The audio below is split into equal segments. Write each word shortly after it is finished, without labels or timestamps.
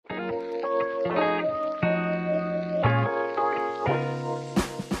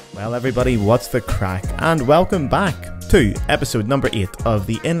Well everybody, what's the crack? And welcome back to episode number 8 of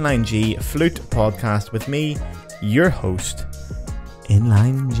the Inline G Flute podcast with me, your host,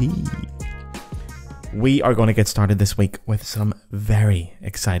 Inline G. We are going to get started this week with some very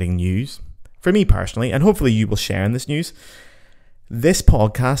exciting news. For me personally, and hopefully you will share in this news. This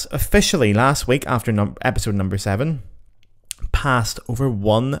podcast officially last week after episode number 7 passed over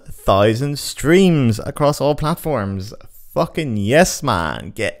 1,000 streams across all platforms. Fucking yes,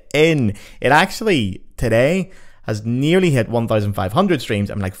 man. Get in. It actually, today, has nearly hit 1,500 streams.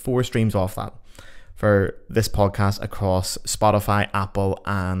 I'm like 4 streams off that for this podcast across Spotify, Apple,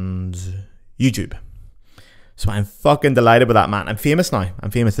 and YouTube. So I'm fucking delighted with that, man. I'm famous now.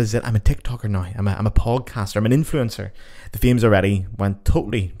 I'm famous. This is it. I'm a TikToker now. I'm a podcaster. I'm an influencer. The fame's already went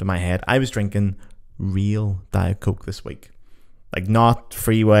totally to my head. I was drinking real Diet Coke this week. Like not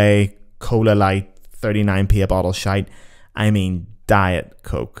Freeway, Cola Light, 39p a bottle shite. I mean Diet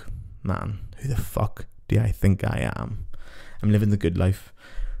Coke. Man, who the fuck do I think I am? I'm living the good life.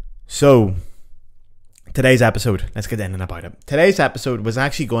 So, today's episode, let's get in and about it. Today's episode was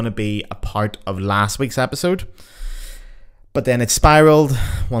actually going to be a part of last week's episode. But then it spiraled.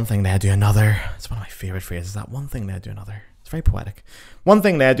 One thing led to another. It's one of my favourite phrases, that one thing led to another. It's very poetic. One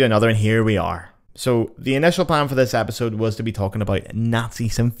thing led to another, and here we are. So, the initial plan for this episode was to be talking about Nazi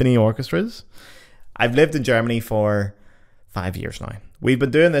symphony orchestras. I've lived in Germany for 5 years now. We've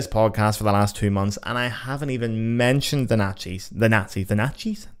been doing this podcast for the last 2 months, and I haven't even mentioned the Nazis.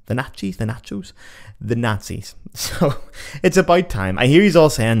 So it's about time. I hear he's all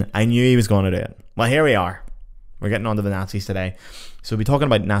saying, I knew he was going to do it. Well, here we are. We're getting on to the Nazis today. So we'll be talking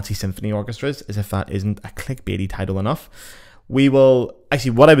about Nazi symphony orchestras, as if that isn't a clickbaity title enough. We will,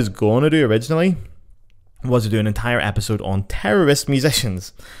 actually what I was going to do originally was to do an entire episode on terrorist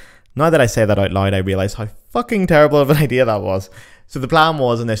musicians. Now that I say that out loud, I realise how fucking terrible of an idea that was. So the plan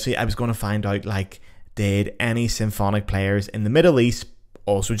was initially I was going to find out, like, did any symphonic players in the Middle East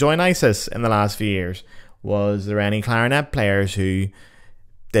also join ISIS in the last few years? Was there any clarinet players who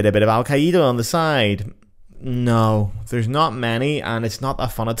did a bit of Al-Qaeda on the side? No, there's not many, and it's not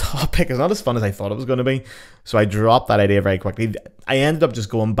that fun a topic. It's not as fun as I thought it was going to be. So I dropped that idea very quickly. I ended up just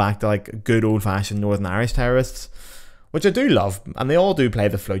going back to, like, good old-fashioned Northern Irish terrorists, which I do love, and they all do play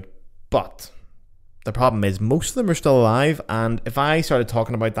the flute. But the problem is most of them are still alive, and if I started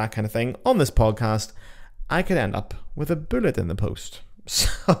talking about that kind of thing on this podcast, I could end up with a bullet in the post.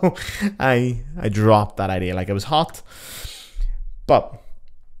 So I dropped that idea like it was hot. But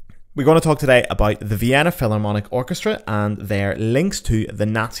we're going to talk today about the Vienna Philharmonic Orchestra and their links to the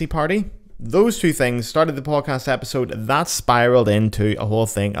Nazi Party. Those two things started the podcast episode. That spiraled into a whole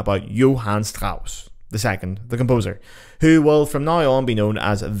thing about Johann Strauss II, the composer, who will from now on be known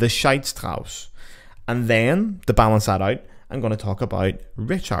as the Shite Strauss. And then, to balance that out, I'm going to talk about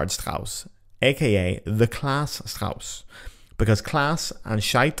Richard Strauss, aka the Class Strauss, because class and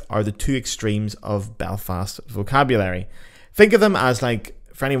shite are the two extremes of Belfast vocabulary. Think of them as, like,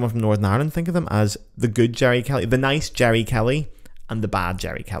 for anyone from Northern Ireland, think of them as the good Jerry Kelly, the nice Jerry Kelly, and the bad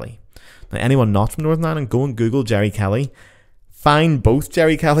Jerry Kelly. Now, anyone not from Northern Ireland, go and Google Jerry Kelly. Find both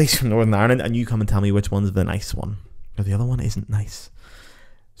Jerry Kellys from Northern Ireland and you come and tell me which one's the nice one. Or the other one isn't nice.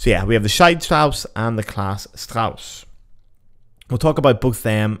 So yeah, we have the Shite Strauss and the Class Strauss. We'll talk about both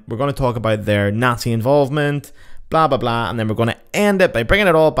them. We're going to talk about their Nazi involvement, blah, blah, blah. And then we're going to end it by bringing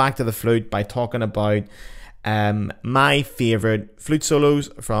it all back to the flute by talking about my favourite flute solos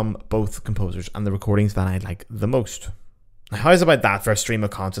from both composers and the recordings that I like the most. How's about that for a stream of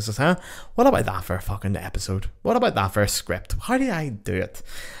consciousness, huh? What about that for a fucking episode? What about that for a script? How did I do it?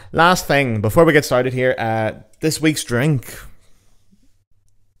 Last thing, before we get started here, this week's drink.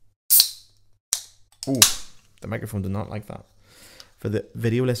 Ooh, the microphone did not like that. For the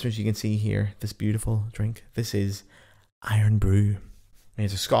video listeners, you can see here this beautiful drink. This is Irn Bru.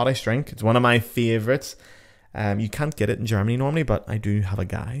 It's a Scottish drink. It's one of my favourites. You can't get it in Germany normally, but I do have a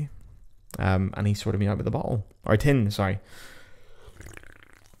guy. And he sorted me out with a bottle. Or a tin, sorry.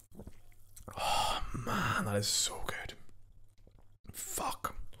 Oh, man, that is so good.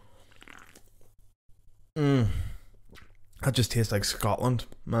 Fuck. That just tastes like Scotland,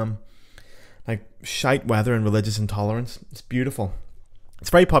 man. Like shite weather and religious intolerance. It's beautiful. It's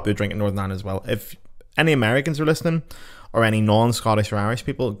a very popular drink in Northern Ireland as well. If any Americans are listening, or any non-Scottish or Irish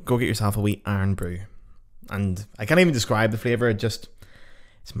people, go get yourself a wee Irn Bru. And I can't even describe the flavour, it's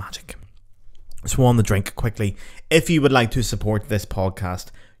magic. So on the drink quickly. If you would like to support this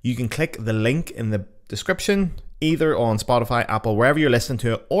podcast, you can click the link in the description, either on Spotify, Apple, wherever you're listening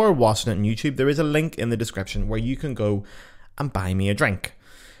to it, or watching it on YouTube. There is a link in the description where you can go and buy me a drink.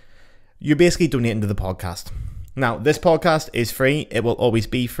 You're basically donating to the podcast. Now, this podcast is free. It will always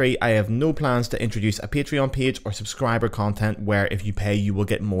be free. I have no plans to introduce a Patreon page or subscriber content where if you pay, you will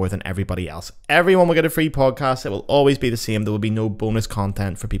get more than everybody else. Everyone will get a free podcast. It will always be the same. There will be no bonus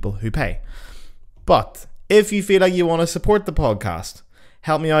content for people who pay. But if you feel like you want to support the podcast,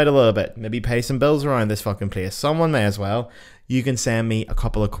 help me out a little bit, maybe pay some bills around this fucking place, someone may as well, you can send me a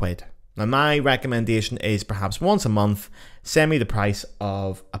couple of quid. Now, my recommendation is perhaps once a month, send me the price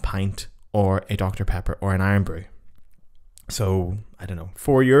of a pint or a Dr. Pepper or an Irn Bru. So, I don't know,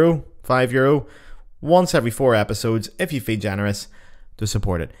 €4, €5, once every 4 episodes, if you feel generous, to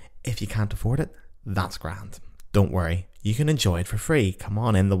support it. If you can't afford it, that's grand. Don't worry, you can enjoy it for free. Come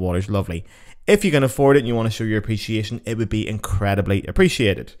on in, the water's lovely. If you can afford it and you want to show your appreciation, it would be incredibly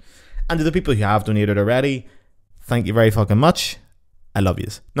appreciated. And to the people who have donated already, thank you very fucking much. I love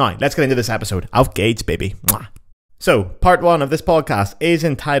yous. Now, let's get into this episode. Auf geht's, baby. Mwah. So, part 1 of this podcast is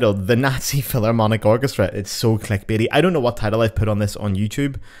entitled The Nazi Philharmonic Orchestra. It's so clickbaity. I don't know what title I've put on this on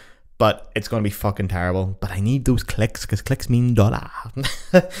YouTube, but it's going to be fucking terrible. But I need those clicks, because clicks mean dollar.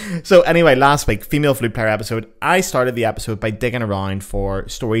 So anyway, last week, female flute player episode, I started the episode by digging around for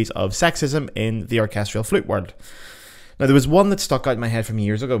stories of sexism in the orchestral flute world. Now, there was one that stuck out in my head from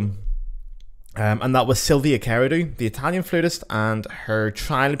years ago, and that was Silvia Carudu, the Italian flutist, and her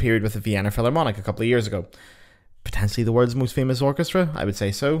trial period with the Vienna Philharmonic a couple of years ago. Potentially the world's most famous orchestra, I would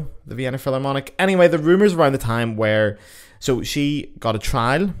say so, the Vienna Philharmonic. Anyway, the rumours around the time where, so she got a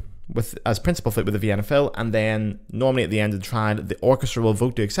trial as principal flute with the Vienna Phil, and then normally at the end of the trial, the orchestra will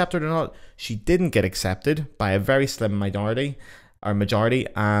vote to accept her or not. She didn't get accepted by a very slim majority,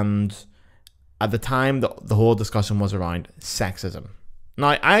 and at the time, the whole discussion was around sexism. Now,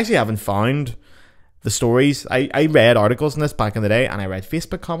 I actually haven't found the stories. I read articles on this back in the day, and I read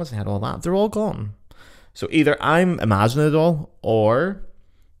Facebook comments and had all that. They're all gone. So either I'm imagining it all, or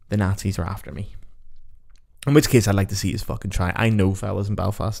the Nazis are after me. In which case, I'd like to see us fucking try. I know, fellas in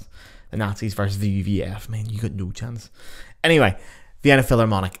Belfast, the Nazis versus the UVF, man, you got no chance. Anyway, Vienna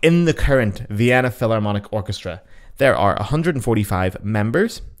Philharmonic. In the current Vienna Philharmonic Orchestra, there are 145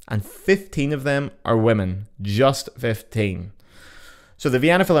 members, and 15 of them are women. Just 15. So the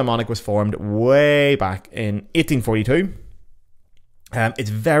Vienna Philharmonic was formed way back in 1842. It's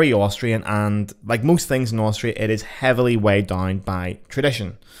very Austrian, and like most things in Austria, it is heavily weighed down by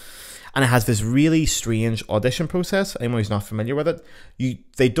tradition. And it has this really strange audition process. Anyone who's not familiar with it,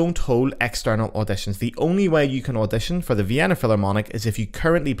 they don't hold external auditions. The only way you can audition for the Vienna Philharmonic is if you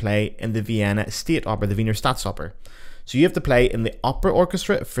currently play in the Vienna State Opera, the Wiener Staatsoper. So you have to play in the opera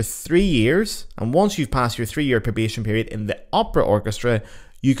orchestra for 3 years, and once you've passed your 3-year probation period in the opera orchestra,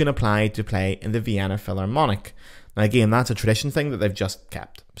 you can apply to play in the Vienna Philharmonic. Now again, that's a tradition thing that they've just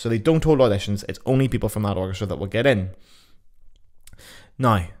kept. So they don't hold auditions, it's only people from that orchestra that will get in.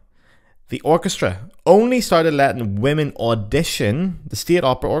 Now, the orchestra only started letting women audition the State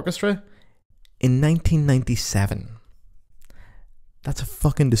Opera Orchestra in 1997. That's a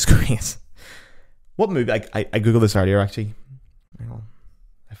fucking disgrace. What movie? I googled this earlier, actually. Hang on,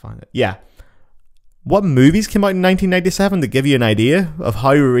 I found it. Yeah. What movies came out in 1997 to give you an idea of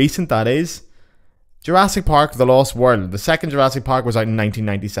how recent that is? Jurassic Park, The Lost World. The second Jurassic Park was out in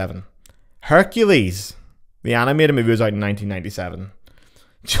 1997. Hercules, the animated movie, was out in 1997.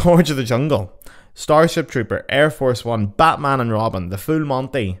 George of the Jungle, Starship Trooper, Air Force One, Batman and Robin, The Full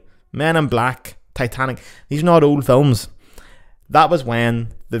Monty, Men in Black, Titanic. These are not old films. That was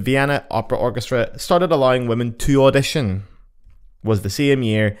when the Vienna Opera Orchestra started allowing women to audition. Was the same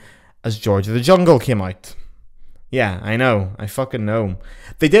year as George of the Jungle came out. Yeah, I know. I fucking know.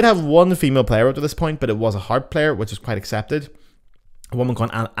 They did have one female player up to this point, but it was a harp player, which was quite accepted. A woman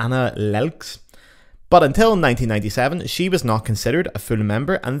called Anna Lelks. But until 1997, she was not considered a full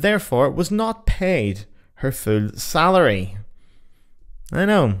member and therefore was not paid her full salary. I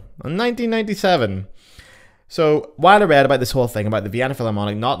know. In 1997. So, while I read about this whole thing about the Vienna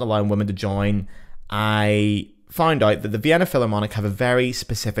Philharmonic not allowing women to join, I found out that the Vienna Philharmonic have a very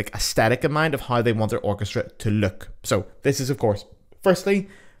specific aesthetic in mind of how they want their orchestra to look. So, this is, of course, firstly,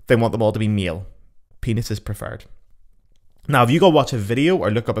 they want them all to be male. Penis is preferred. Now, if you go watch a video or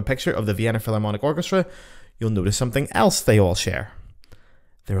look up a picture of the Vienna Philharmonic Orchestra, you'll notice something else they all share.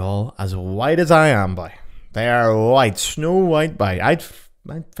 They're all as white as I am, boy. They are white, snow white, boy. I'd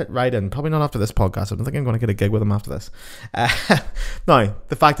fit right in. Probably not after this podcast. I don't think I'm going to get a gig with them after this. Now,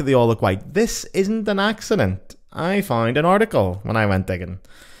 the fact that they all look white, this isn't an accident. I found an article when I went digging.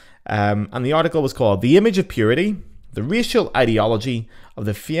 And the article was called The Image of Purity, the Racial Ideology of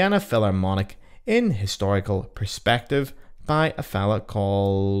the Vienna Philharmonic in Historical Perspective by a fella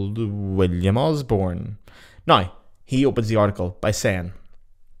called William Osborne. Now, he opens the article by saying,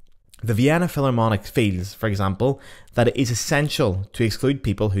 The Vienna Philharmonic feels, for example, that it is essential to exclude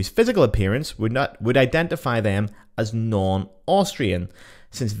people whose physical appearance would identify them as non-Austrian,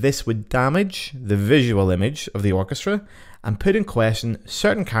 since this would damage the visual image of the orchestra and put in question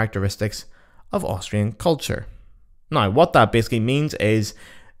certain characteristics of Austrian culture. Now, what that basically means is,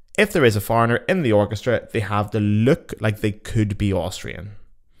 if there is a foreigner in the orchestra, they have to look like they could be Austrian.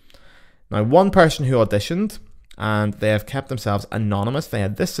 Now, one person who auditioned, and they have kept themselves anonymous, they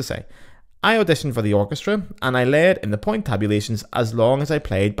had this to say: I auditioned for the orchestra and I led in the point tabulations as long as I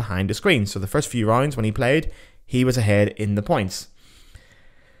played behind the screen. So the first few rounds when he played, he was ahead in the points.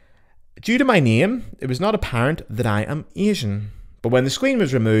 Due to my name, it was not apparent that I am Asian. But when the screen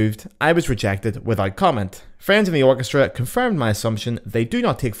was removed, I was rejected without comment. Friends in the orchestra confirmed my assumption they do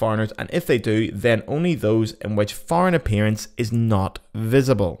not take foreigners, and if they do, then only those in which foreign appearance is not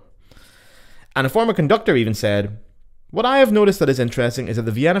visible. And a former conductor even said, what I have noticed that is interesting is that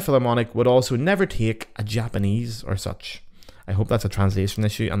the Vienna Philharmonic would also never take a Japanese or such. I hope that's a translation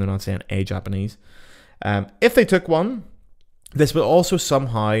issue and they're not saying a Japanese. If they took one, this would also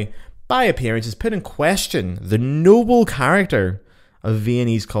somehow, by appearances, put in question the noble character of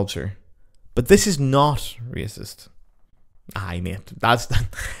Viennese culture. But this is not racist. Aye, mate, that's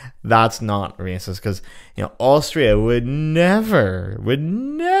not racist, because Austria would never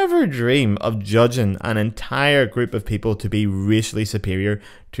dream of judging an entire group of people to be racially superior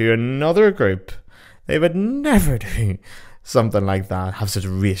to another group. They would never do something like that, have such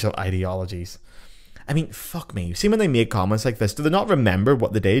racial ideologies. I mean, fuck me. You see, when they make comments like this, do they not remember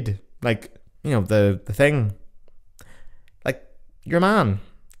what they did? Like, the thing. Like, your man,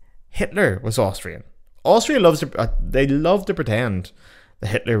 Hitler, was Austrian. Austria loves to, they love to pretend that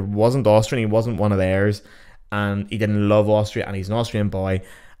Hitler wasn't Austrian, he wasn't one of theirs, and he didn't love Austria, and he's an Austrian boy,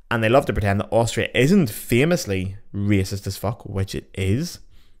 and they love to pretend that Austria isn't famously racist as fuck, which it is.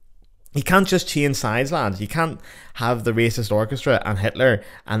 You can't just change sides, lads. You can't have the racist orchestra and Hitler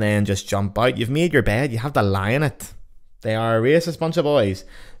and then just jump out. You've made your bed, you have to lie in it. They are a racist bunch of boys.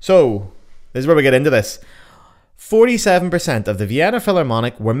 So, this is where we get into this. 47% of the Vienna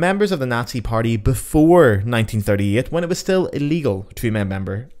Philharmonic were members of the Nazi Party before 1938, when it was still illegal to be a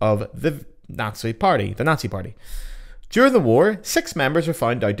member of the Nazi Party. During the war, 6 members were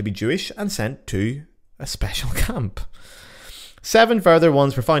found out to be Jewish and sent to a special camp. 7 further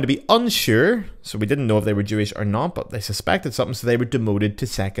ones were found to be unsure, so we didn't know if they were Jewish or not, but they suspected something, so they were demoted to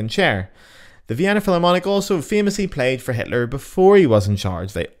second chair. The Vienna Philharmonic also famously played for Hitler before he was in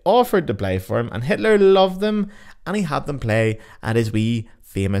charge. They offered to play for him, and Hitler loved them, and he had them play at his wee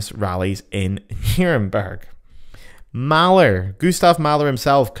famous rallies in Nuremberg. Gustav Mahler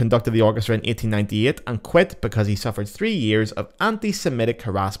himself conducted the orchestra in 1898 and quit because he suffered 3 years of anti-Semitic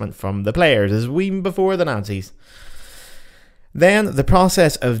harassment from the players, as even before the Nazis. Then the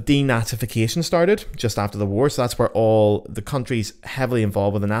process of denazification started just after the war, so that's where all the countries heavily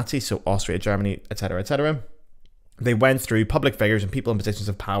involved with the Nazis, so Austria, Germany, etc., etc., they went through public figures and people in positions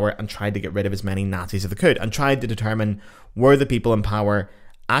of power and tried to get rid of as many Nazis as they could, and tried to determine, were the people in power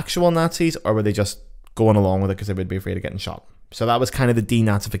actual Nazis, or were they just going along with it because they would be afraid of getting shot. So that was kind of the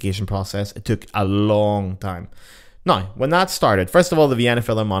denazification process. It took a long time. Now, when that started, first of all, the Vienna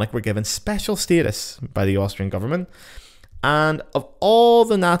Philharmonic were given special status by the Austrian government. And of all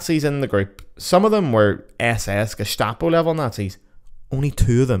the Nazis in the group, some of them were SS, Gestapo level Nazis. Only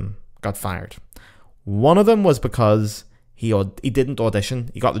 2 of them got fired. One of them was because he didn't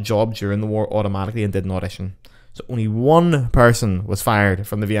audition. He got the job during the war automatically and didn't audition. So only 1 person was fired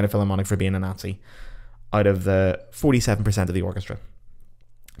from the Vienna Philharmonic for being a Nazi out of the 47% of the orchestra.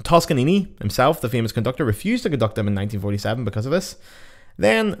 Toscanini himself, the famous conductor, refused to conduct them in 1947 because of this.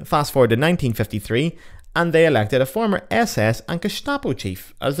 Then, fast forward to 1953, and they elected a former SS and Gestapo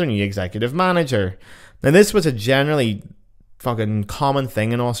chief as their new executive manager. Now, this was a generally fucking common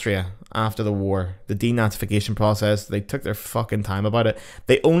thing in Austria after the war. The denazification process, they took their fucking time about it.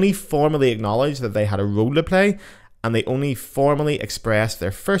 They only formally acknowledged that they had a role to play, and they only formally expressed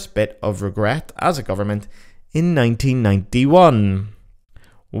their first bit of regret as a government in 1991.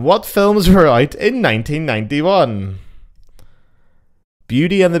 What films were out in 1991?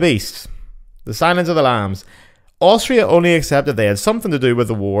 Beauty and the Beast, The Silence of the Lambs. Austria only accepted they had something to do with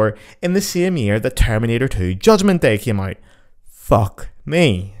the war in the same year that Terminator 2 Judgment Day came out. Fuck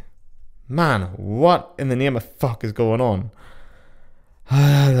me. Man, what in the name of fuck is going on?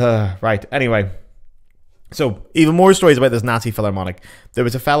 Right, anyway. So, even more stories about this Nazi Philharmonic. There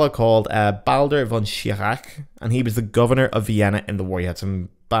was a fellow called Baldur von Schirach, and he was the governor of Vienna in the war. He had some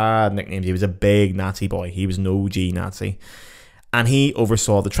bad nicknames. He was a big Nazi boy. He was an OG Nazi. And he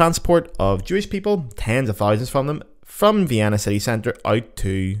oversaw the transport of Jewish people, tens of thousands from them, from Vienna city centre out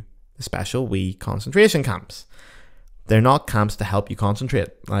to the special wee concentration camps. They're not camps to help you concentrate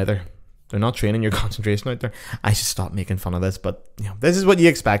either. They're not training your concentration out there. I should stop making fun of this, but you know, this is what you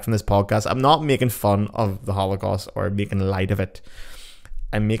expect from this podcast. I'm not making fun of the Holocaust or making light of it.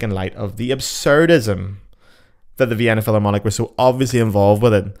 I'm making light of the absurdism that the Vienna Philharmonic were so obviously involved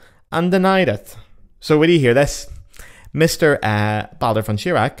with it and denied it. So when you hear this, Mr. Balder von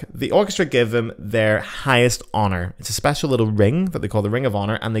Schirach, the orchestra give him their highest honour. It's a special little ring that they call the Ring of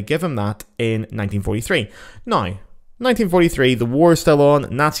Honour, and they give him that in 1943. Now, 1943, the war is still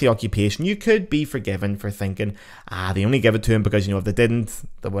on, Nazi occupation. You could be forgiven for thinking, they only give it to him because, you know, if they didn't,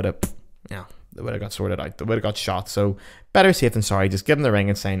 they would have got sorted out. They would have got shot. So better safe than sorry. Just give him the ring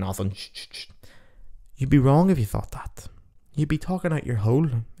and say nothing. Shh. You'd be wrong if you thought that. You'd be talking out your hole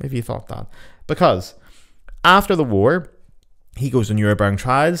if you thought that. Because after the war, he goes to Nuremberg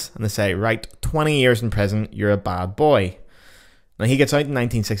trials and they say, right, 20 years in prison, you're a bad boy. Now he gets out in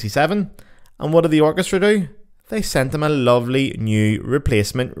 1967, and what did the orchestra do? They sent him a lovely new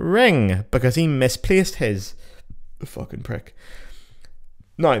replacement ring because he misplaced his. The fucking prick.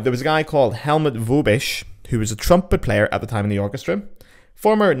 Now, there was a guy called Helmut Vobisch, who was a trumpet player at the time in the orchestra,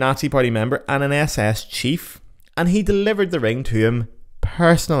 former Nazi Party member and an SS chief, and he delivered the ring to him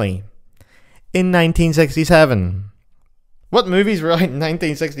personally in 1967. What movies were out in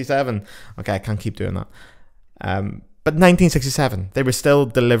 1967? Okay, I can't keep doing that. But 1967, they were still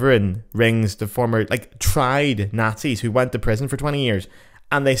delivering rings to former, tried Nazis who went to prison for 20 years.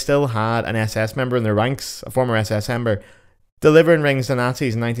 And they still had an SS member in their ranks, a former SS member, delivering rings to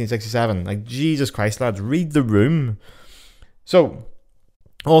Nazis in 1967. Like, Jesus Christ, lads, read the room. So,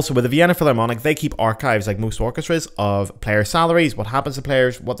 also with the Vienna Philharmonic, they keep archives, like most orchestras, of player salaries, what happens to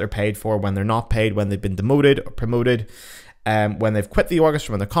players, what they're paid for, when they're not paid, when they've been demoted or promoted, when they've quit the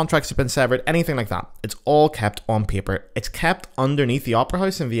orchestra, when their contracts have been severed, anything like that. It's all kept on paper. It's kept underneath the Opera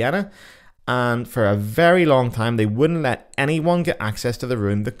House in Vienna, and for a very long time they wouldn't let anyone get access to the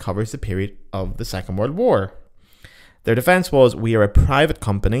room that covers the period of the Second World War. Their defense was, we are a private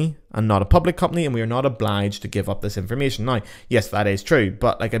company and not a public company, and we are not obliged to give up this information. Now, yes, that is true,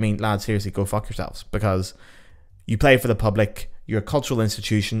 but lads, seriously, go fuck yourselves, because you play for the public, you're a cultural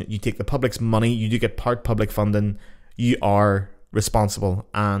institution, you take the public's money, you do get part public funding, you are responsible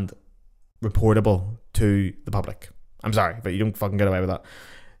and reportable to the public. I'm sorry, but you don't fucking get away with that.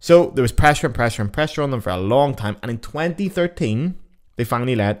 So there was pressure on them for a long time, and in 2013 they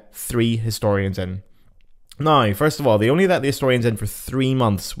finally let 3 historians in. Now, first of all, they only let the historians in for 3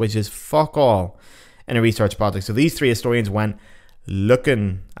 months, which is fuck all in a research project. So these 3 historians went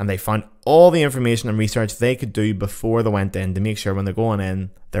looking, and they found all the information and research they could do before they went in to make sure when they're going in,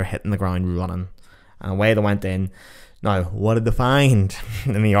 they're hitting the ground running. And away they went in. Now, what did they find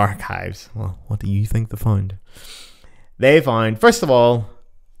in the archives? Well, what do you think they found? They found, first of all,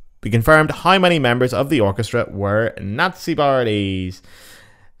 we confirmed how many members of the orchestra were Nazi parties.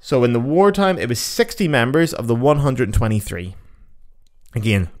 So in the wartime, it was 60 members of the 123.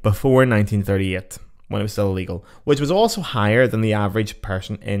 Again, before 1938, when it was still illegal, which was also higher than the average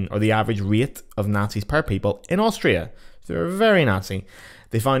person in, or the average rate of Nazis per people in Austria. So they were very Nazi.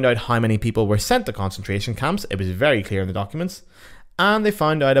 They found out how many people were sent to concentration camps. It was very clear in the documents. And they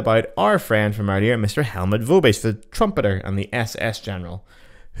found out about our friend from earlier, Mr. Helmut Vobisch, the trumpeter and the SS general,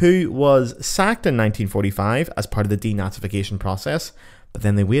 who was sacked in 1945 as part of the denazification process. But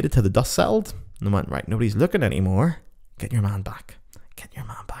then they waited till the dust settled and they went, right, nobody's looking anymore. Get your man back. Get your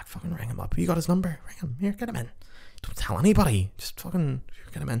man back. Fucking ring him up. You got his number? Ring him. Here, get him in. Don't tell anybody. Just fucking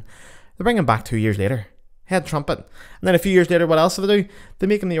get him in. They bring him back 2 years later. Head trumpet. And then a few years later, what else do they do? They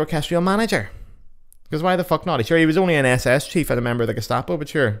make him the orchestral manager. Because why the fuck not? Sure, he was only an SS chief and a member of the Gestapo, but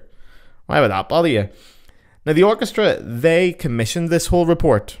sure, why would that bother you? Now, the orchestra, they commissioned this whole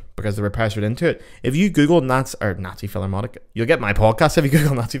report because they were pressured into it. If you Google Nazi Philharmonic, you'll get my podcast if you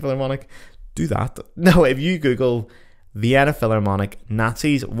Google Nazi Philharmonic. Do that. No, if you Google Vienna Philharmonic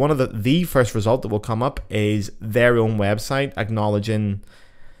Nazis, one of the first result that will come up is their own website acknowledging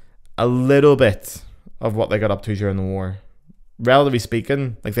a little bit of what they got up to during the war. Relatively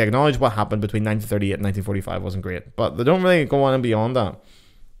speaking, they acknowledge what happened between 1938 and 1945 wasn't great, but they don't really go on and beyond that.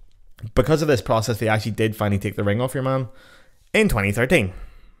 Because of this process, they actually did finally take the ring off your man in 2013,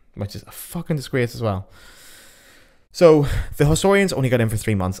 which is a fucking disgrace as well. So the historians only got in for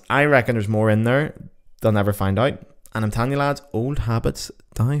 3 months. I reckon there's more in there. They'll never find out. And I'm telling you, lads, old habits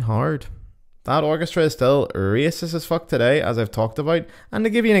die hard. That orchestra is still racist as fuck today, as I've talked about. And to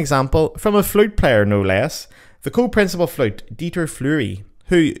give you an example, from a flute player no less, the co-principal flute, Dieter Fleury,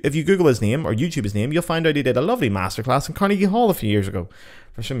 who, if you Google his name or YouTube his name, you'll find out he did a lovely masterclass in Carnegie Hall a few years ago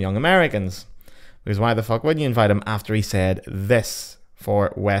for some young Americans. Because why the fuck wouldn't you invite him after he said this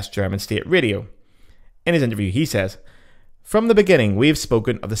for West German State Radio. In his interview, he says, "From the beginning, we have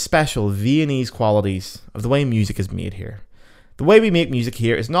spoken of the special Viennese qualities of the way music is made here. The way we make music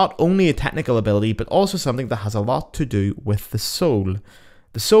here is not only a technical ability, but also something that has a lot to do with the soul.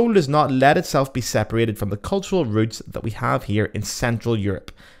 The soul does not let itself be separated from the cultural roots that we have here in Central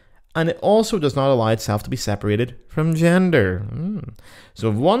Europe. And it also does not allow itself to be separated from gender. So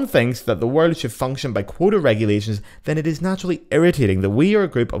if one thinks that the world should function by quota regulations, then it is naturally irritating that we are a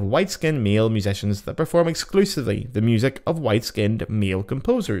group of white-skinned male musicians that perform exclusively the music of white-skinned male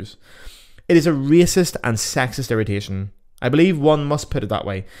composers. It is a racist and sexist irritation. I believe one must put it that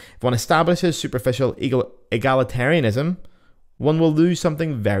way. If one establishes superficial egalitarianism, one will lose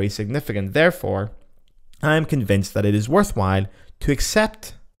something very significant. Therefore, I am convinced that it is worthwhile to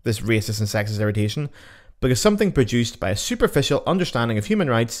accept this racist and sexist irritation, because something produced by a superficial understanding of human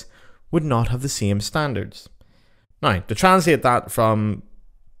rights would not have the same standards." Now, to translate that from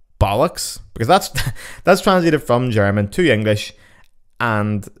bollocks, because that's translated from German to English,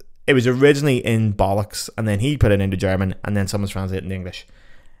 and it was originally in bollocks, and then he put it into German, and then someone's translated it into English.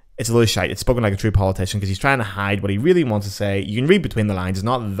 It's a little shite. It's spoken like a true politician, because he's trying to hide what he really wants to say. You can read between the lines. It's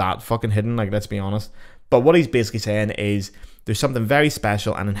not that fucking hidden, like, let's be honest. But what he's basically saying is there's something very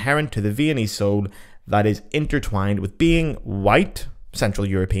special and inherent to the Viennese soul that is intertwined with being white, Central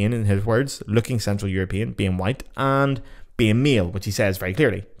European in his words, looking Central European, being white, and being male, which he says very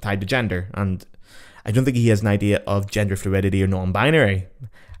clearly, tied to gender. And I don't think he has an idea of gender fluidity or non-binary.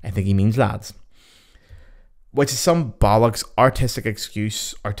 I think he means lads. Which is some bollocks artistic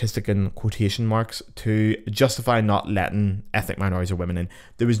excuse, artistic in quotation marks, to justify not letting ethnic minorities or women in.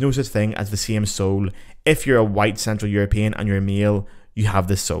 There is no such thing as the same soul. If you're a white Central European and you're a male, you have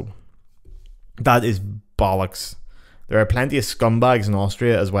this soul. That is bollocks. There are plenty of scumbags in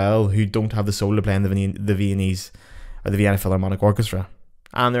Austria as well who don't have the soul to play in the Viennese or the Vienna Philharmonic Orchestra.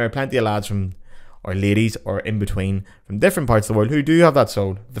 And there are plenty of lads from, or ladies, or in between, from different parts of the world who do have that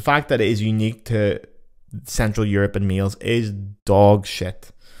soul. The fact that it is unique to Central Europe and males is dog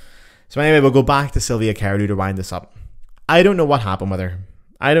shit. So anyway, we'll go back to Sylvia Cardew to wind this up. I don't know what happened with her.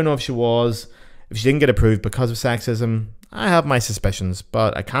 I don't know if she didn't get approved because of sexism. I have my suspicions,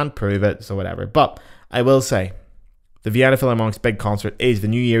 but I can't prove it, so whatever. But I will say, the Vienna Philharmonic's big concert is the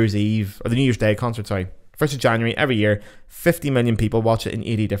New Year's Eve, or the New Year's Day concert, sorry. 1st of January every year. 50 million people watch it in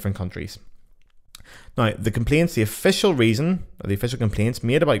 80 different countries. Now, the complaints, the official reason, or the official complaints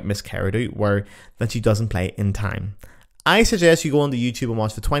made about Miss Cardew were that she doesn't play in time. I suggest you go onto YouTube and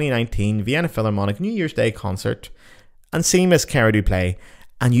watch the 2019 Vienna Philharmonic New Year's Day concert and see Miss Cardew play,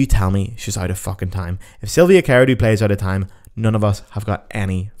 and you tell me she's out of fucking time. If Sylvia Cardew plays out of time, none of us have got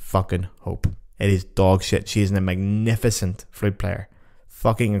any fucking hope. It is dog shit. She is a magnificent flute player.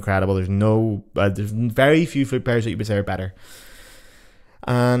 Fucking incredible. There's very few flute players that you would say are better.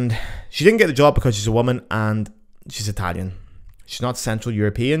 And she didn't get the job because she's a woman and she's Italian. She's not Central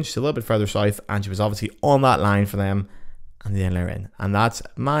European. She's a little bit further south, and she was obviously on that line for them, and they didn't let her in. And that's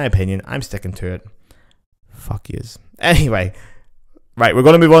my opinion. I'm sticking to it. Fuck yous. Anyway, right, we're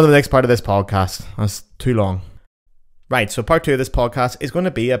going to move on to the next part of this podcast. That's too long. Right, so part 2 of this podcast is going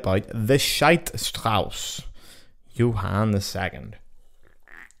to be about the Shite Strauss, Johann II.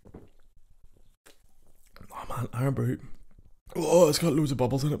 Oh man, Irn Bru. Oh, it's got loads of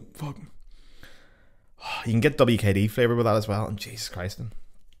bubbles in it. Fuck. Oh, you can get WKD flavour with that as well. And Jesus Christ.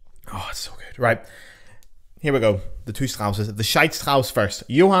 Oh, it's so good. Right. Here we go. The two Strausses. The Shite Strauss first.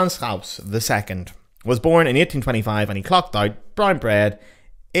 Johann Strauss II was born in 1825 and he clocked out brown bread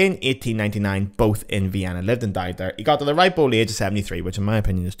in 1899, both in Vienna. Lived and died there. He got to the ripe old age of 73, which in my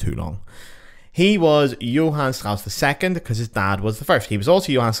opinion is too long. He was Johann Strauss II because his dad was the first. He was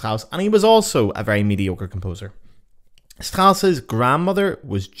also Johann Strauss, and he was also a very mediocre composer. Strauss's grandmother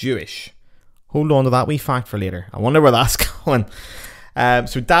was Jewish. Hold on to that wee fact for later. I wonder where that's going.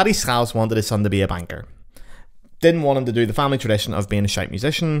 So Daddy Strauss wanted his son to be a banker. Didn't want him to do the family tradition of being a shite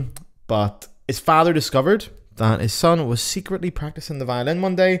musician, but his father discovered that his son was secretly practicing the violin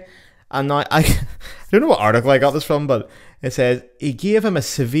one day. And now, I don't know what article I got this from, but it says he gave him a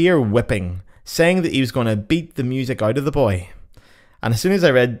severe whipping, saying that he was going to beat the music out of the boy. And as soon as I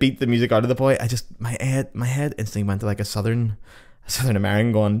read "beat the music out of the boy," my head instantly went to like a southern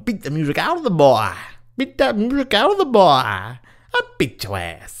American going, "Beat the music out of the boy, beat that music out of the boy, I beat your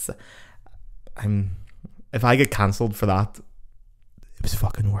ass." If I get cancelled for that, it was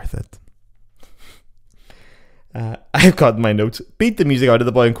fucking worth it. I've got in my notes, "beat the music out of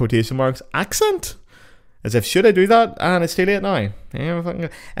the boy" in quotation marks, accent, as if should I do that? And it's too late now.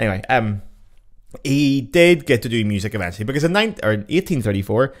 Anyway, he did get to do music eventually because in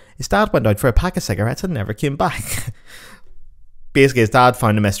 1834 his dad went out for a pack of cigarettes and never came back. Basically, his dad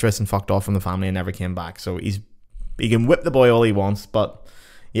found a mistress and fucked off from the family and never came back. So he can whip the boy all he wants, but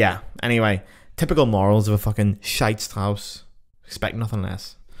yeah. Anyway, typical morals of a fucking shite Strauss. Expect nothing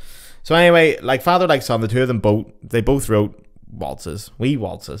less. So anyway, like father, like son, the two of them they both wrote waltzes, wee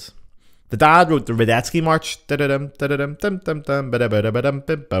waltzes. The dad wrote the Radetzky March.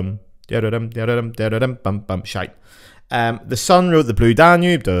 Shite. The son wrote the Blue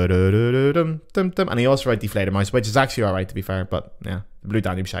Danube, and he also wrote Die Fledermaus, which is actually alright to be fair, but yeah, the Blue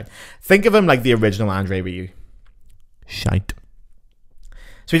Danube, shite. Think of him like the original Andre Rieu. Shite.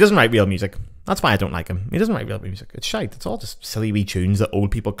 So he doesn't write real music. That's why I don't like him. He doesn't write real music. It's shite. It's all just silly wee tunes that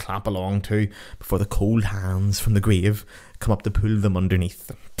old people clap along to before the cold hands from the grave come up to pull them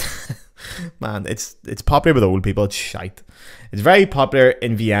underneath. Man, it's popular with old people. It's shite. It's very popular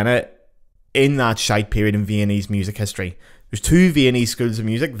in Vienna in that shite period in Viennese music history. There's two Viennese schools of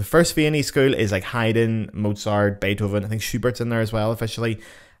music. The first Viennese school is like Haydn, Mozart, Beethoven. I think Schubert's in there as well officially.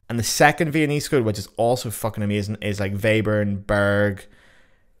 And the second Viennese school, which is also fucking amazing, is like Weber and Berg.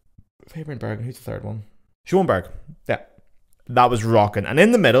 Weber and Berg, who's the third one? Schoenberg. Yeah. That was rocking. And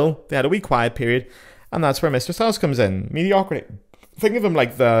in the middle, they had a wee quiet period. And that's where Mr. Strauss comes in. Mediocrity. Think of him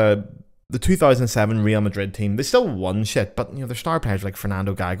like the 2007 Real Madrid team. They still won shit, but you know, their star players like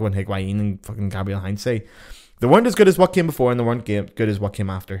Fernando Gago and Higuain and fucking Gabriel Heinze, they weren't as good as what came before and they weren't good as what came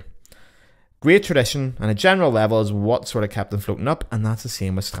after. Great tradition and a general level is what sort of kept them floating up, and that's the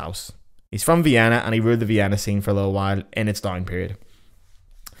same with Strauss. He's from Vienna and he ruled the Vienna scene for a little while in its down period.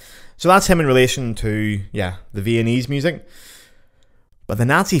 So that's him in relation to, yeah, the Viennese music. But the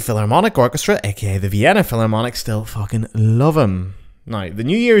Nazi Philharmonic Orchestra, aka the Vienna Philharmonic, still fucking love him. Now, the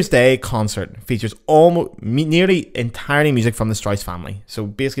New Year's Day concert features nearly entirely music from the Strauss family. So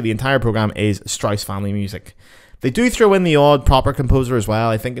basically the entire program is Strauss family music. They do throw in the odd proper composer as well.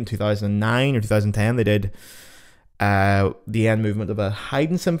 I think in 2009 or 2010 they did the end movement of a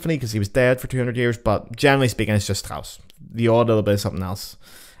Haydn symphony because he was dead for 200 years. But generally speaking, it's just Strauss. The odd little bit of something else.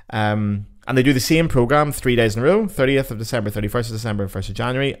 And they do the same program 3 days in a row, 30th of December, 31st of December, and 1st of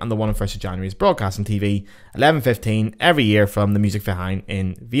January, and the one on 1st of January is broadcast on TV, 11:15 every year from the Musikverein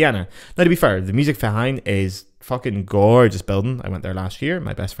in Vienna. Now, to be fair, the Musikverein is fucking gorgeous building. I went there last year.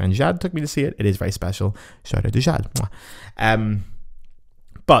 My best friend Jad took me to see it. It is very special. Shout out to Jad.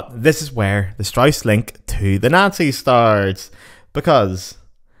 But this is where the Strauss link to the Nazis starts, because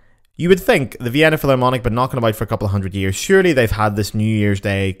you would think the Vienna Philharmonic been knocking about for a couple of hundred years. Surely they've had this New Year's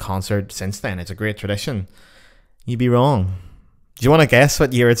Day concert since then. It's a great tradition. You'd be wrong. Do you want to guess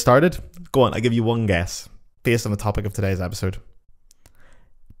what year it started? Go on, I'll give you one guess based on the topic of today's episode.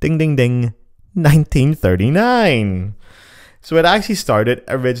 Ding, ding, ding. 1939. So it actually started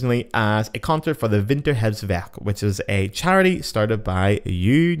originally as a concert for the Winterhilfswerk, which is a charity started by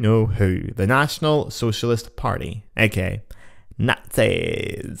you-know-who, the National Socialist Party, aka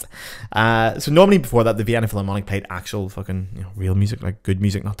Nazis. So normally before that, the Vienna Philharmonic played actual fucking, you know, real music, like good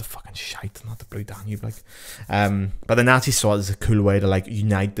music, not the fucking shite, not the Blue Danube, like. But the Nazis saw it as a cool way to like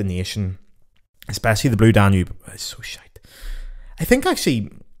unite the nation, especially the Blue Danube. It's so shite. I think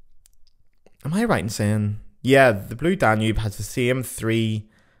actually, am I right in saying, yeah, the Blue Danube has the same three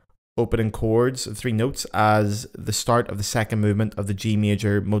opening chords, three notes as the start of the second movement of the G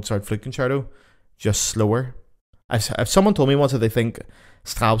major Mozart Flute Concerto, just slower. If someone told me once that they think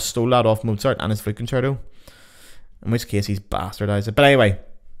Strauss stole that off Mozart and his Flute Concerto, in which case he's bastardized it. But anyway,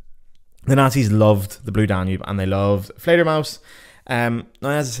 the Nazis loved the Blue Danube and they loved Fledermaus. Now,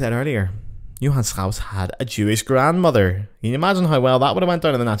 as I said earlier, Johann Strauss had a Jewish grandmother. Can you imagine how well that would have went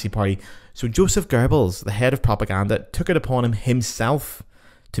down in the Nazi party? So Joseph Goebbels, the head of propaganda, took it upon him himself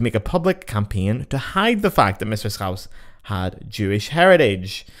to make a public campaign to hide the fact that Mr. Strauss had Jewish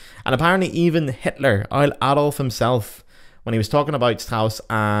heritage. And apparently even Hitler, Adolf himself, when he was talking about Strauss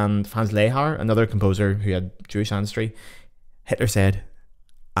and Franz Lehar, another composer who had Jewish ancestry, Hitler said,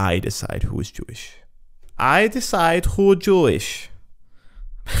 "I decide who is Jewish. I decide who is Jewish."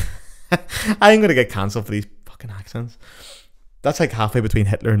 I'm going to get cancelled for these fucking accents. That's like halfway between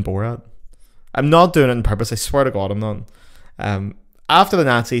Hitler and Borat. I'm not doing it on purpose, I swear to God I'm not. After the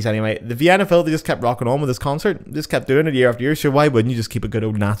Nazis, anyway, the Vienna Phil, they just kept rocking on with this concert. Just kept doing it year after year. So why wouldn't you just keep a good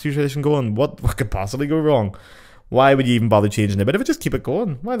old Nazi tradition going? What could possibly go wrong? Why would you even bother changing it? But if it just keep it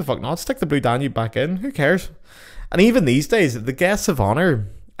going, why the fuck not? Stick the Blue Danube back in. Who cares? And even these days, the guests of honour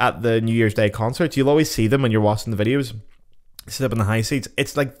at the New Year's Day concerts, you'll always see them when you're watching the videos. Sit up in the high seats.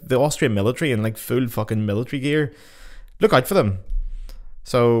 It's like the Austrian military in like full fucking military gear. Look out for them.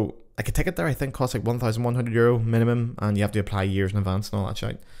 So like a ticket there, I think, costs like €1,100 minimum, and you have to apply years in advance and all that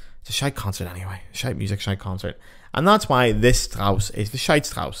shit. It's a shite concert anyway. Shite music, shite concert. And that's why this Strauss is the shite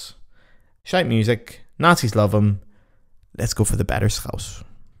Strauss. Shite music. Nazis love him. let's go for the better Strauss.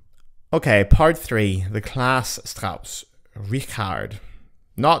 Okay, part 3, the class Strauss. Richard.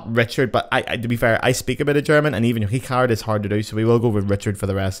 Not Richard, but I to be fair, I speak a bit of German, and even Richard is hard to do, so we will go with Richard for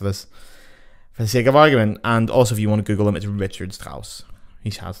the rest of this, for the sake of argument. And also, if you want to Google him, it's Richard Strauss.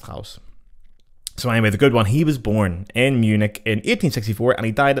 Richard Strauss. So anyway, the good one, he was born in Munich in 1864, and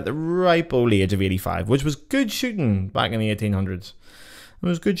he died at the ripe old age of 85, which was good shooting back in the 1800s. It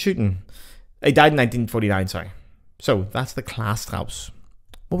was good shooting. He died in 1949, sorry. So, that's the class Strauss.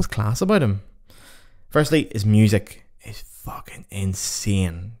 What was class about him? Firstly, his music is fucking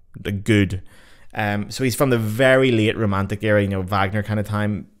insane. Good. So he's from the very late Romantic era, you know, Wagner kind of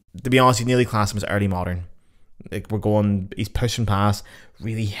time. To be honest, you nearly class him as early modern. Like, he's pushing past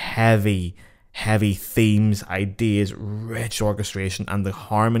really heavy themes, ideas, rich orchestration, and the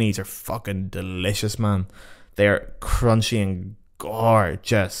harmonies are fucking delicious, man. They're crunchy and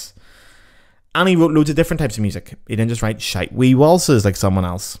gorgeous. And he wrote loads of different types of music. He didn't just write shite wee waltzes like someone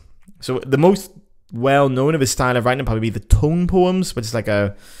else. So the most well known of his style of writing would probably be the tone poems, which is like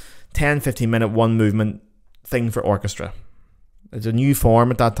a 10-15 minute one movement thing for orchestra. It's a new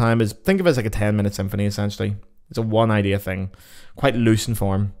form at that time. Think of it as like a 10-minute symphony, essentially. It's a one idea thing, quite loose in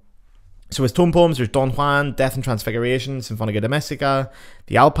form. So his tone poems, there's Don Juan, Death and Transfiguration, Symphonica Domestica,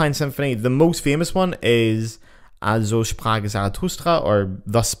 the Alpine Symphony. The most famous one is Also sprach Zarathustra, or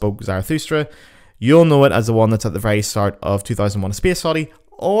Thus Spoke Zarathustra. You'll know it as the one that's at the very start of 2001: A Space Odyssey,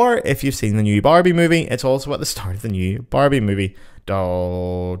 or if you've seen the new Barbie movie, it's also at the start of the new Barbie movie.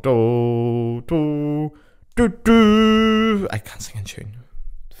 Do, do, do, do, do. I can't sing in tune.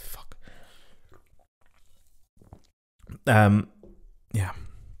 Fuck. Yeah.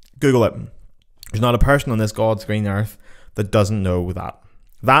 Google it. There's not a person on this God's green earth that doesn't know that.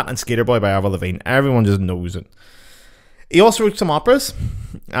 That and Skater Boy by Avril Lavigne. Everyone just knows it. He also wrote some operas,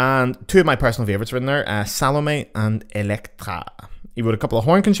 and two of my personal favourites are in there, Salome and Elektra. He wrote a couple of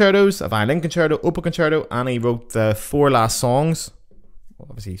horn concertos, a violin concerto, opera concerto, and he wrote the 4 last songs,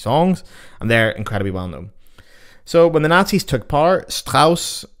 obviously songs, and they're incredibly well known. So when the Nazis took power,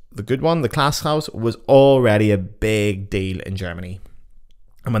 Strauss, the good one, the class Strauss, was already a big deal in Germany.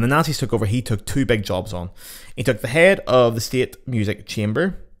 And when the Nazis took over, he took 2 big jobs on. He took the head of the State Music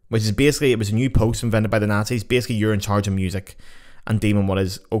Chamber, which is basically, it was a new post invented by the Nazis. Basically, you're in charge of music and deeming what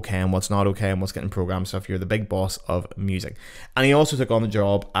is okay and what's not okay and what's getting programmed. So if you're the big boss of music. And he also took on the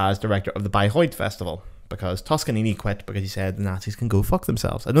job as director of the Bayreuth Festival, because Toscanini quit because he said the Nazis can go fuck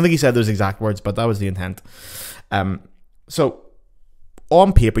themselves. I don't think he said those exact words, but that was the intent. So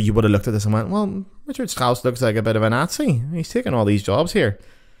on paper, you would have looked at this and went, well, Richard Strauss looks like a bit of a Nazi. He's taking all these jobs here.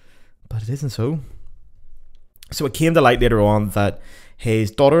 But it isn't so. So it came to light later on that his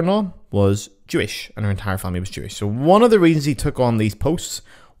daughter-in-law was Jewish and her entire family was Jewish. So one of the reasons he took on these posts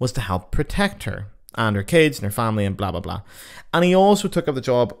was to help protect her and her kids and her family and blah, blah, blah. And he also took up the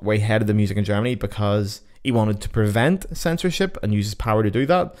job where he headed the music in Germany because he wanted to prevent censorship and use his power to do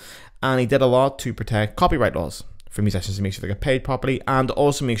that. And he did a lot to protect copyright laws for musicians to make sure they get paid properly, and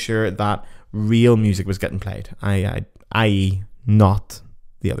also make sure that real music was getting played, i.e. not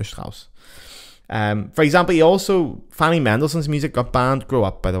the other Strauss. For example, he also, Fanny Mendelssohn's music got banned. Grow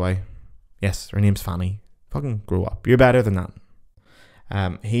up, by the way. Yes, her name's Fanny. Fucking grow up. You're better than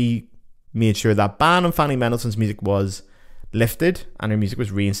that. He made sure that ban on Fanny Mendelssohn's music was lifted and her music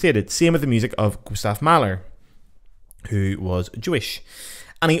was reinstated. Same with the music of Gustav Mahler, who was Jewish.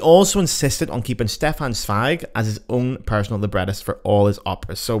 And he also insisted on keeping Stefan Zweig as his own personal librettist for all his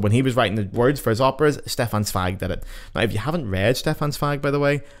operas. So when he was writing the words for his operas, Stefan Zweig did it. Now, if you haven't read Stefan Zweig, by the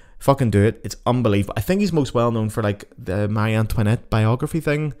way, fucking do it. It's unbelievable. I think he's most well known for like the Marie Antoinette biography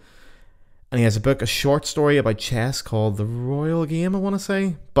thing. And he has a book, a short story about chess called The Royal Game, I want to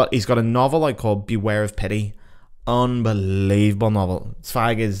say. But he's got a novel out called Beware of Pity. Unbelievable novel.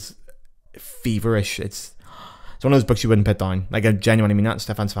 Zweig is feverish. It's one of those books you wouldn't put down. Like, I genuinely mean that.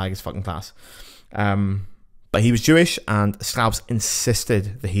 Stefan Zweig is fucking class. But he was Jewish, and Strauss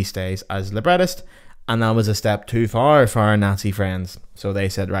insisted that he stays as librettist, and that was a step too far for our Nazi friends. So they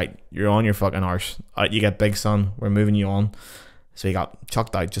said, right, you're on your fucking arse. You get big, son. We're moving you on. So he got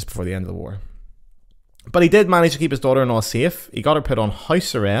chucked out just before the end of the war. But he did manage to keep his daughter-in-law safe. He got her put on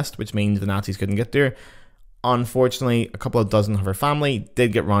house arrest, which means the Nazis couldn't get to her. Unfortunately, a couple of dozen of her family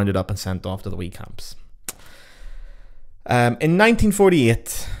did get rounded up and sent off to the wee camps. In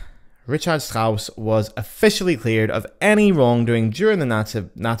 1948, Richard Strauss was officially cleared of any wrongdoing during the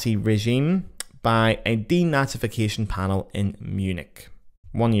Nazi regime by a denazification panel in Munich,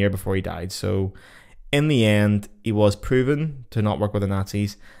 1 year before he died. So in the end, he was proven to not work with the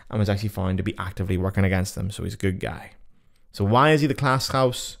Nazis and was actually found to be actively working against them. So he's a good guy. So why is he the class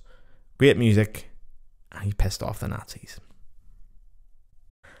Strauss? Great music, and he pissed off the Nazis.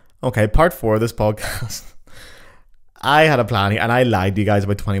 Okay, part 4 of this podcast. I had a plan and I lied to you guys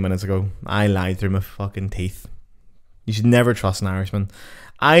about 20 minutes ago. I lied through my fucking teeth. You should never trust an Irishman.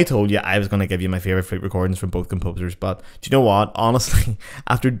 I told you I was going to give you my favourite flute recordings from both composers, but do you know what? Honestly,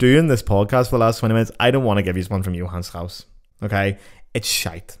 after doing this podcast for the last 20 minutes, I don't want to give you one from Johann Strauss. Okay? It's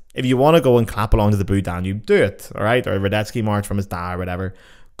shite. If you want to go and clap along to the Blue Danube, do it. Alright? Or a Radetzky March from his dad or whatever.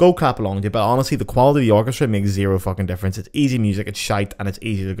 Go clap along to it. But honestly, the quality of the orchestra makes zero fucking difference. It's easy music, it's shite, and it's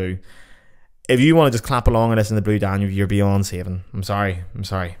easy to do. If you want to just clap along and listen to the Blue Danube, you're beyond saving. I'm sorry.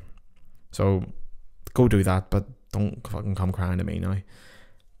 So, go do that, but don't fucking come crying to me now.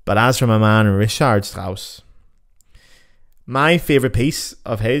 But as for my man Richard Strauss, my favourite piece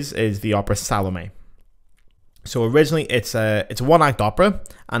of his is the opera Salome. So originally it's a one-act opera,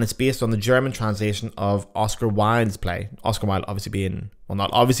 and it's based on the German translation of Oscar Wilde's play. Oscar Wilde obviously being, well,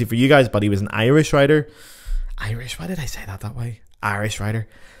 not obviously for you guys, but he was an Irish writer. Irish? Why did I say that way? Irish writer.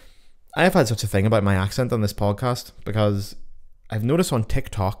 I have had such a thing about my accent on this podcast, because I've noticed on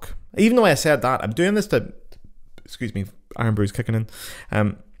TikTok, even though I said that, I'm doing this to, excuse me, Irn Bru's kicking in.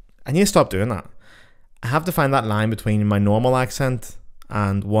 I need to stop doing that. I have to find that line between my normal accent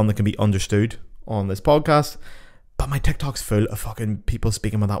and one that can be understood on this podcast. But my TikTok's full of fucking people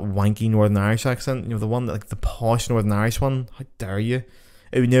speaking with that wanky Northern Irish accent. You know, the one that, like, the posh Northern Irish one. How dare you?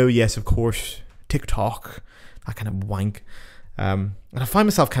 Oh no, yes, of course. TikTok. That kind of wank. And I find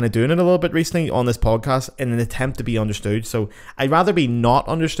myself kind of doing it a little bit recently on this podcast in an attempt to be understood. So I'd rather be not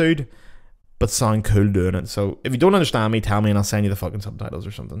understood, but sound cool doing it. So if you don't understand me, tell me and I'll send you the fucking subtitles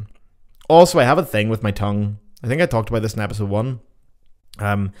or something. Also, I have a thing with my tongue. I think I talked about this in episode 1.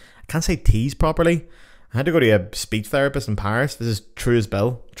 I can't say T's properly. I had to go to a speech therapist in Paris. This is true as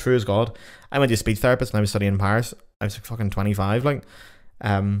Bill, true as God. I went to a speech therapist when I was studying in Paris. I was like fucking 25, like.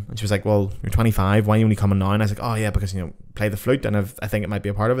 And she was like, well, you're 25, why are you only coming now? And I was like, oh yeah, because, you know, play the flute and I think it might be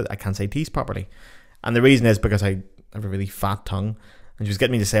a part of it. I can't say T's properly. And the reason is because I have a really fat tongue. And she was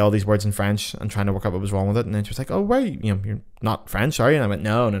getting me to say all these words in French and trying to work out what was wrong with it. And then she was like, oh, where are you? You know, you're not French, are you? And I went,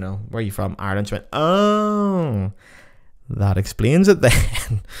 no. Where are you from? Ireland. She went, oh, that explains it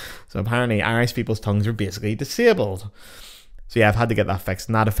then. So apparently Irish people's tongues are basically disabled. So yeah, I've had to get that fixed.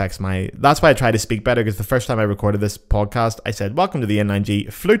 And that affects that's why I try to speak better, because the first time I recorded this podcast, I said, welcome to the Inline G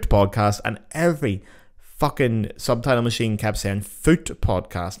Flute podcast. And every fucking subtitle machine kept saying Foot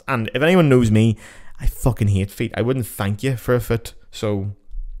podcast. And if anyone knows me, I fucking hate feet. I wouldn't thank you for a foot. So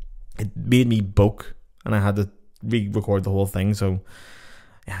it made me boke, and I had to re-record the whole thing. So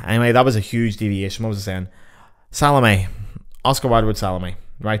yeah, anyway, that was a huge deviation. What was I saying? Salome. Oscar Wilde wrote Salome,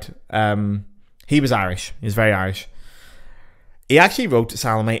 right? He was Irish. He was very Irish. He actually wrote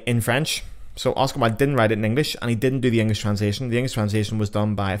Salome in French. So Oscar Wilde didn't write it in English, and he didn't do the English translation. The English translation was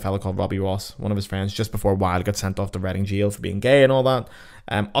done by a fellow called Robbie Ross, one of his friends, just before Wilde got sent off to Reading jail for being gay and all that.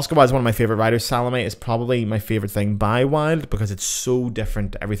 Oscar Wilde is one of my favourite writers. Salome is probably my favourite thing by Wilde, because it's so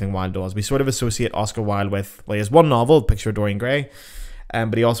different to everything Wilde does. We sort of associate Oscar Wilde with, well, he has one novel, Picture of Dorian Gray,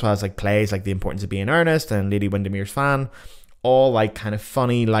 but he also has like plays like The Importance of Being Earnest and Lady Windermere's Fan, all like kind of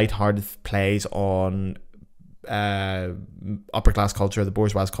funny, light-hearted plays on upper class culture, the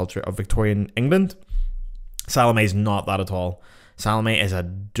bourgeois culture of Victorian England. Salome is not that at all. Salome is a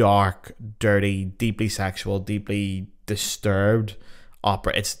dark, dirty, deeply sexual, deeply disturbed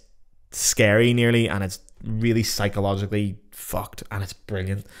opera. It's scary nearly, and it's really psychologically fucked, and it's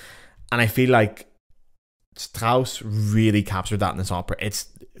brilliant. And I feel like Strauss really captured that in this opera. It's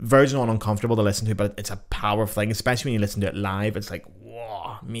virgin and uncomfortable to listen to, but it's a powerful thing, especially when you listen to it live. It's like,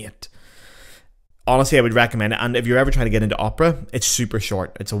 whoa, mate. Honestly, I would recommend it. And if you're ever trying to get into opera, it's super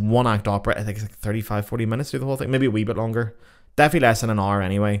short. It's a one-act opera. I think it's like 35-40 minutes through the whole thing, maybe a wee bit longer, definitely less than an hour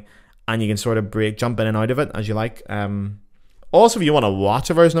anyway, and you can sort of jump in and out of it as you like. Also, if you want to watch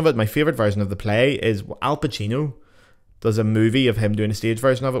a version of it, my favourite version of the play is Al Pacino does a movie of him doing a stage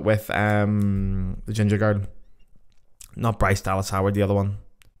version of it with the ginger girl, not Bryce Dallas Howard, the other one,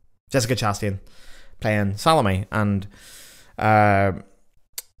 Jessica Chastain, playing Salome, and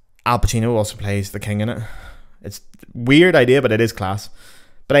Al Pacino also plays the king in it. It's a weird idea, but it is class.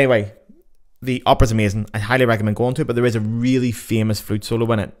 But anyway, the opera's amazing. I highly recommend going to it, but there is a really famous flute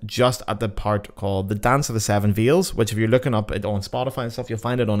solo in it, just at the part called The Dance of the Seven Veils, which if you're looking up it on Spotify and stuff, you'll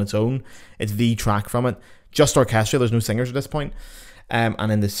find it on its own. It's the track from it. Just orchestra, there's no singers at this point.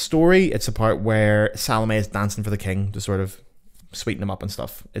 And in the story, it's the part where Salome is dancing for the king to sort of sweeten him up and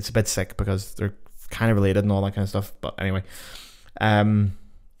stuff. It's a bit sick because they're kind of related and all that kind of stuff. But anyway,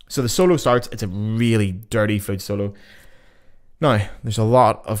 so the solo starts. It's a really dirty flute solo. Now, there's a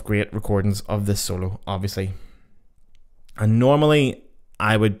lot of great recordings of this solo, obviously. And normally,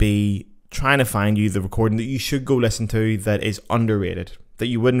 I would be trying to find you the recording that you should go listen to that is underrated, that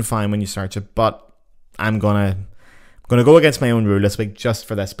you wouldn't find when you search it. But I'm gonna go against my own rule this week just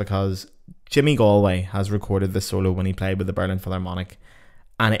for this, because Jimmy Galway has recorded the solo when he played with the Berlin Philharmonic,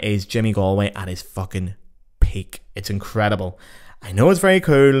 and it is Jimmy Galway at his fucking peak. It's incredible. I know it's very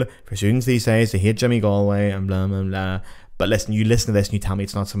cool for students these days to hate Jimmy Galway and blah blah blah, but listen, you listen to this and you tell me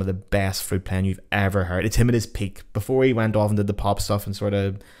it's not some of the best flute playing you've ever heard. It's him at his peak. Before he went off and did the pop stuff and sort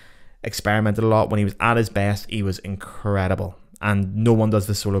of experimented a lot, when he was at his best, he was incredible. And no one does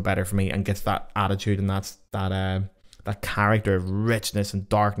the solo better for me and gets that attitude and that character of richness and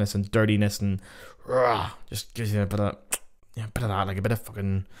darkness and dirtiness and just gives you a bit of that, like a bit of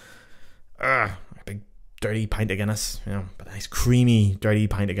fucking a big dirty pint of Guinness, you know, but a nice creamy dirty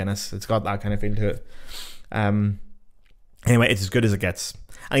pint of Guinness. It's got that kind of feel to it. Anyway, it's as good as it gets.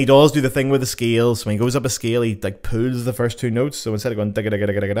 And he does do the thing with the scales. When he goes up a scale, he like pulls the first 2 notes. So instead of going digga digga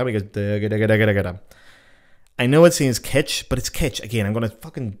digga digga, he goes digga digga digga digga digga. I know it seems kitsch, but it's kitsch. Again, I'm going to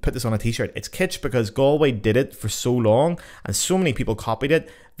fucking put this on a t-shirt. It's kitsch because Galway did it for so long and so many people copied it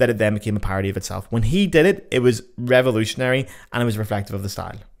that it then became a parody of itself. When he did it, it was revolutionary and it was reflective of the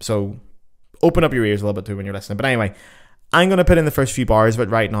style. So open up your ears a little bit too when you're listening. But anyway, I'm going to put in the first few bars of it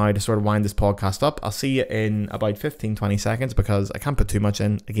right now to sort of wind this podcast up. I'll see you in about 15-20 seconds because I can't put too much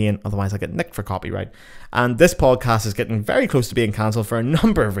in, again, otherwise I'll get nicked for copyright. And this podcast is getting very close to being cancelled for a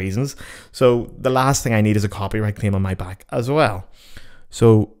number of reasons. So the last thing I need is a copyright claim on my back as well.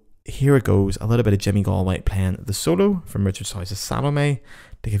 So here it goes, a little bit of Jimmy Galway playing the solo from Richard Strauss's Salome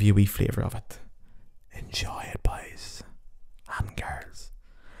to give you a wee flavour of it. Enjoy it, boys and girls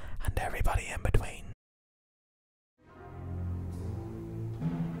and everybody in between.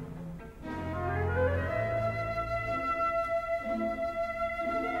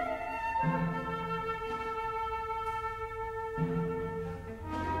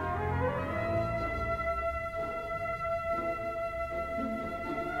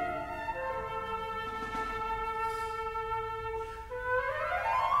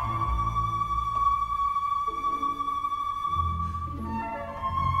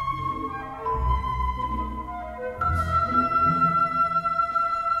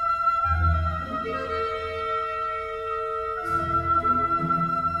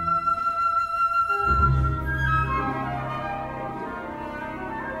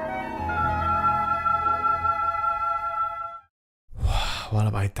 What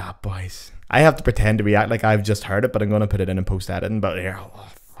about that, boys? I have to pretend to react like I've just heard it, but I'm going to put it in post-editing. But here,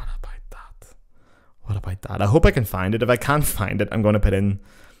 what about that? What about that? I hope I can find it. If I can't find it, I'm going to put in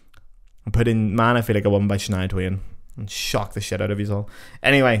Man, I Feel Like a Woman by Shania Twain and shock the shit out of you all.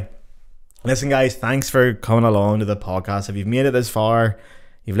 Anyway, listen, guys, thanks for coming along to the podcast. If you've made it this far,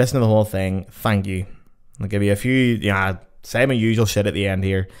 you've listened to the whole thing, thank you. I'll give you a few, say my usual shit at the end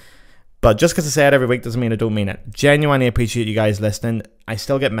here. But just because I say it every week doesn't mean I don't mean it. Genuinely appreciate you guys listening. I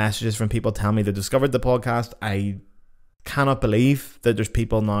still get messages from people telling me they discovered the podcast. I cannot believe that there's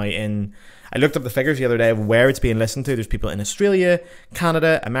people now in... I looked up the figures the other day of where it's being listened to. There's people in Australia,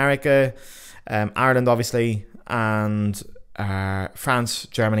 Canada, America, Ireland, obviously, and France,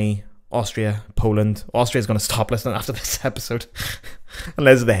 Germany, Austria, Poland. Austria's going to stop listening after this episode.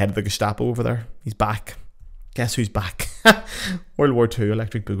 Unless the head of the Gestapo over there. He's back. Guess who's back? World War II,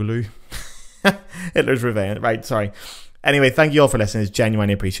 Electric Boogaloo. Hitler's Revenge. Right, sorry. Anyway, thank you all for listening. It's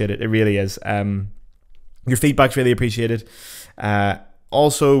genuinely appreciated. It really is. Your feedback's really appreciated.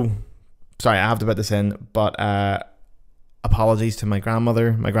 Also, sorry, I have to put this in, but apologies to my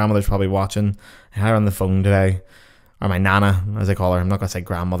grandmother. My grandmother's probably watching. I had her on the phone today. Or my Nana, as I call her. I'm not going to say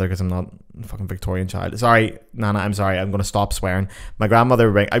grandmother because I'm not a fucking Victorian child. Sorry, Nana, I'm sorry. I'm going to stop swearing. My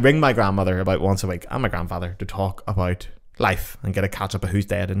grandmother, I ring my grandmother about once a week and my grandfather to talk about life and get a catch up of who's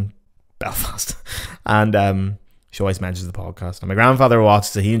dead in Belfast. And she always mentions the podcast. And my grandfather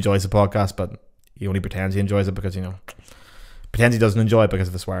watches it. He enjoys the podcast, but he only pretends he enjoys it because, pretends he doesn't enjoy it because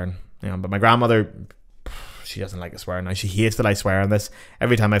of the swearing. But my grandmother... She doesn't like to swear now. She hates that I swear on this.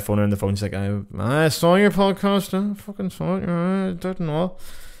 Every time I phone her on the phone, she's like, I saw your podcast. I fucking saw it. I didn't know.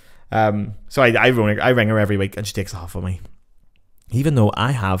 So I ring her every week and she takes off on me. Even though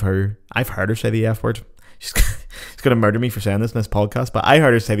I've heard her say the F word. She's going to murder me for saying this in this podcast. But I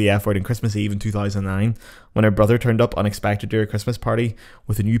heard her say the F word on Christmas Eve in 2009 when her brother turned up unexpected to her Christmas party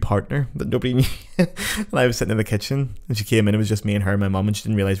with a new partner that nobody knew. And I was sitting in the kitchen and she came in. It was just me and her and my mum and she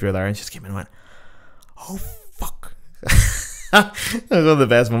didn't realise we were there. And she just came in and went, oh, fuck. That was one of the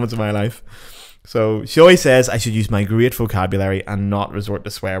best moments of my life. So she always says I should use my great vocabulary and not resort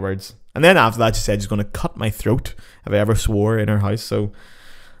to swear words. And then after that she said she's going to cut my throat if I ever swore in her house. So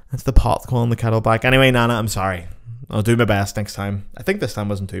that's the pot calling the kettle black. Anyway, Nana, I'm sorry. I'll do my best next time. I think this time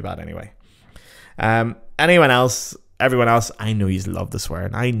wasn't too bad anyway. Anyone else, everyone else, I know you love the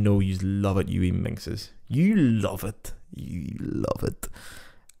swearing. I know you love it, you minxes. You love it. You love it.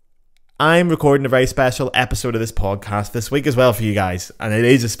 I'm recording a very special episode of this podcast this week as well for you guys. And it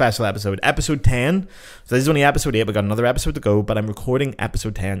is a special episode. Episode 10. So this is only episode 8. We've got another episode to go. But I'm recording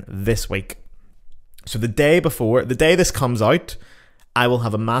episode 10 this week. So the day this comes out, I will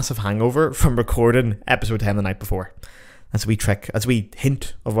have a massive hangover from recording episode 10 the night before. That's a wee trick. That's a wee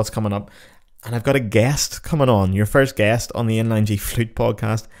hint of what's coming up. And I've got a guest coming on. Your first guest on the Inline G Flute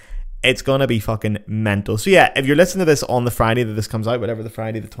podcast. It's going to be fucking mental. So yeah, if you're listening to this on the Friday that this comes out, whatever the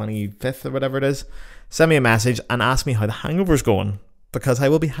Friday the 25th or whatever it is, send me a message and ask me how the hangover's going. Because I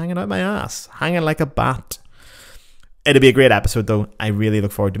will be hanging out my ass. Hanging like a bat. It'll be a great episode though. I really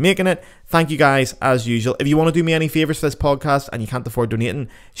look forward to making it. Thank you guys as usual. If you want to do me any favours for this podcast and you can't afford donating,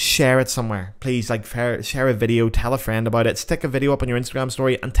 share it somewhere. Please, like, share a video, tell a friend about it, stick a video up on your Instagram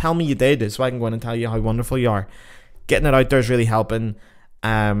story and tell me you did so I can go in and tell you how wonderful you are. Getting it out there is really helping.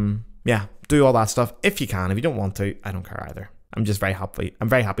 Yeah, do all that stuff if you can. If you don't want to, I don't care either. I'm just very happy. I'm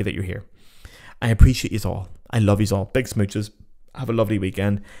very happy that you're here. I appreciate you all. I love you all. Big smooches. Have a lovely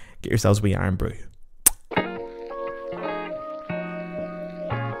weekend. Get yourselves a wee Irn Bru.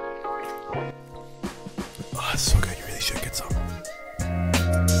 Oh, it's so good. You really should get some.